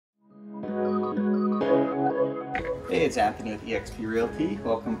Hey, it's Anthony with eXp Realty.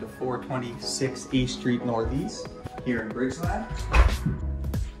 Welcome to 426 A Street Northeast here in Bridgeland.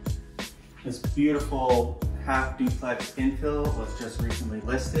 This beautiful half duplex infill was just recently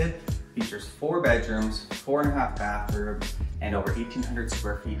listed. Features 4 bedrooms, 4.5 bathrooms, and over 1,800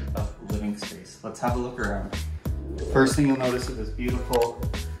 square feet of living space. Let's have a look around. First thing you'll notice is this beautiful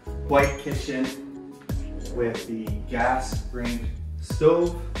white kitchen with the gas range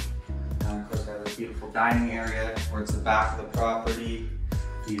stove. And of course, I have this beautiful dining area towards the back of the property.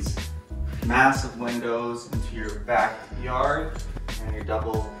 These massive windows into your backyard and your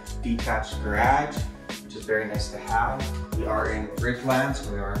double detached garage, which is very nice to have. We are in Bridgeland,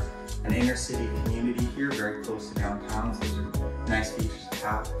 so we are an inner city community here, very close to downtown. So those are nice features to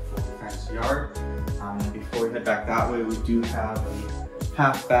have, full fenced yard. And before we head back that way, we do have a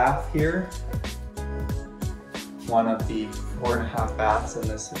half bath here. One of the 4.5 baths in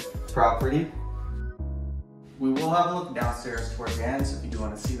this property. We will have a look downstairs towards the end, so if you do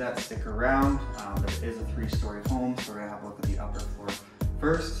want to see that, stick around. But it is a 3-story home, so we're going to have a look at the upper floor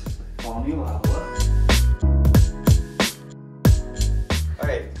first. Follow me, we'll have a look.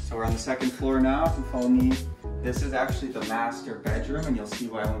 Alright, so we're on the second floor now. If you follow me, this is actually the master bedroom, and you'll see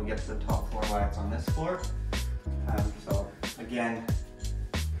why when we get to the top floor why it's on this floor. So again,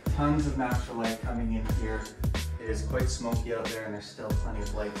 tons of natural light coming in here. It is quite smoky out there and there's still plenty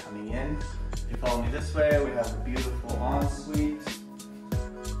of light coming in. If you follow me this way, we have a beautiful ensuite.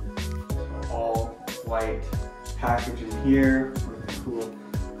 All white package in here with cool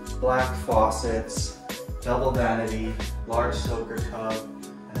black faucets, double vanity, large soaker tub,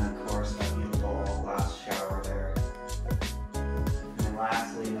 and then of course that beautiful all glass shower there. And then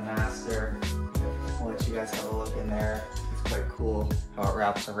lastly, in the master, I'll let you guys have a look in there. It's quite cool how it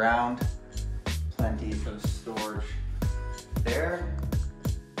wraps around. Plenty for the storage there.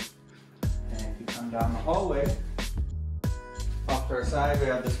 And if you come down the hallway, off to our side, we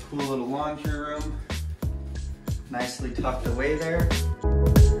have this cool little laundry room, nicely tucked away there.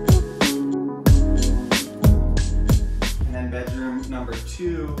 And then bedroom number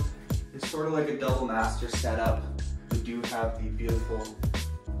 2 is sort of like a double master setup. We do have the beautiful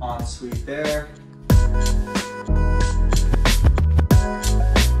ensuite there.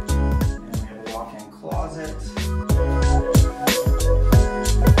 Closet.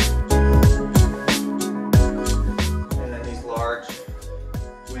 And then these large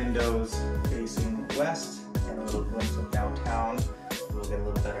windows facing west and a little glimpse of downtown. We'll get a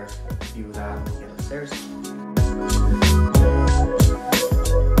little better view of that when we get upstairs.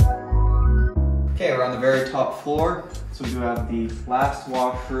 Okay, we're on the very top floor. So we do have the last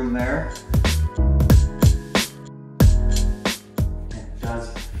washroom there. It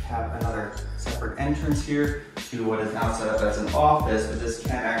does have another separate entrance here to what is now set up as an office, but this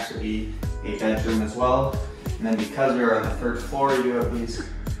can actually be a bedroom as well. And then because we are on the 3rd floor, you have these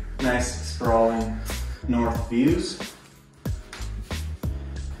nice sprawling north views.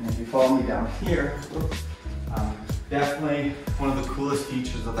 And if you follow me down here, definitely one of the coolest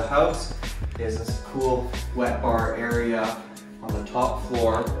features of the house is this cool wet bar area on the top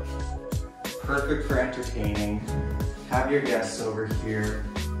floor. Perfect for entertaining. Have your guests over here.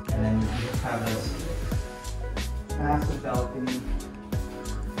 And then you have this massive balcony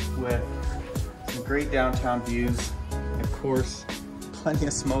with some great downtown views. Of course, plenty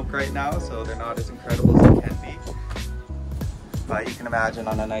of smoke right now, so they're not as incredible as they can be. But you can imagine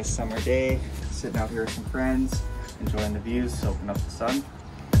on a nice summer day, sitting out here with some friends, enjoying the views, soaking up the sun.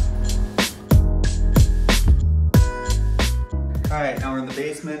 All right, now we're in the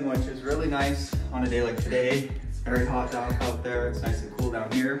basement, which is really nice on a day like today. Very hot down out there, it's nice and cool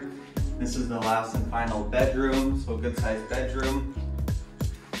down here. This is the last and final bedroom, so a good sized bedroom.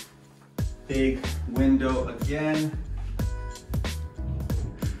 Big window again.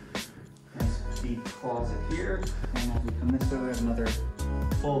 Nice deep closet here. And as we come this way, we have another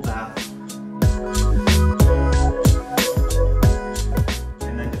full bath.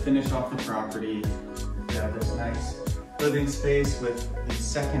 And then to finish off the property, we have this nice living space with the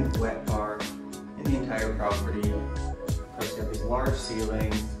 2nd wet bar in the entire property. Of course, you have these large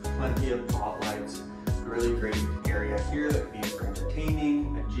ceilings, plenty of spotlights, a really great area here that could be for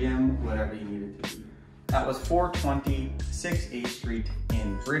entertaining, a gym, whatever you need it to be. That was 426 A Street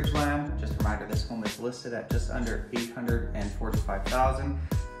in Bridgeland. Just a reminder, this home is listed at just under $845,000.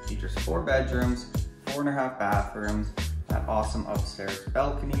 Features 4 bedrooms, 4.5 bathrooms, that awesome upstairs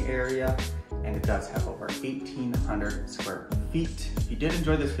balcony area, and it does have over 1,800 square feet. If you did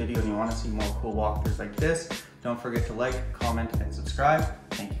enjoy this video and you want to see more cool walkthroughs like this, don't forget to like, comment, and subscribe.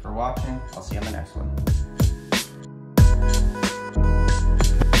 Thank you for watching. I'll see you on the next one.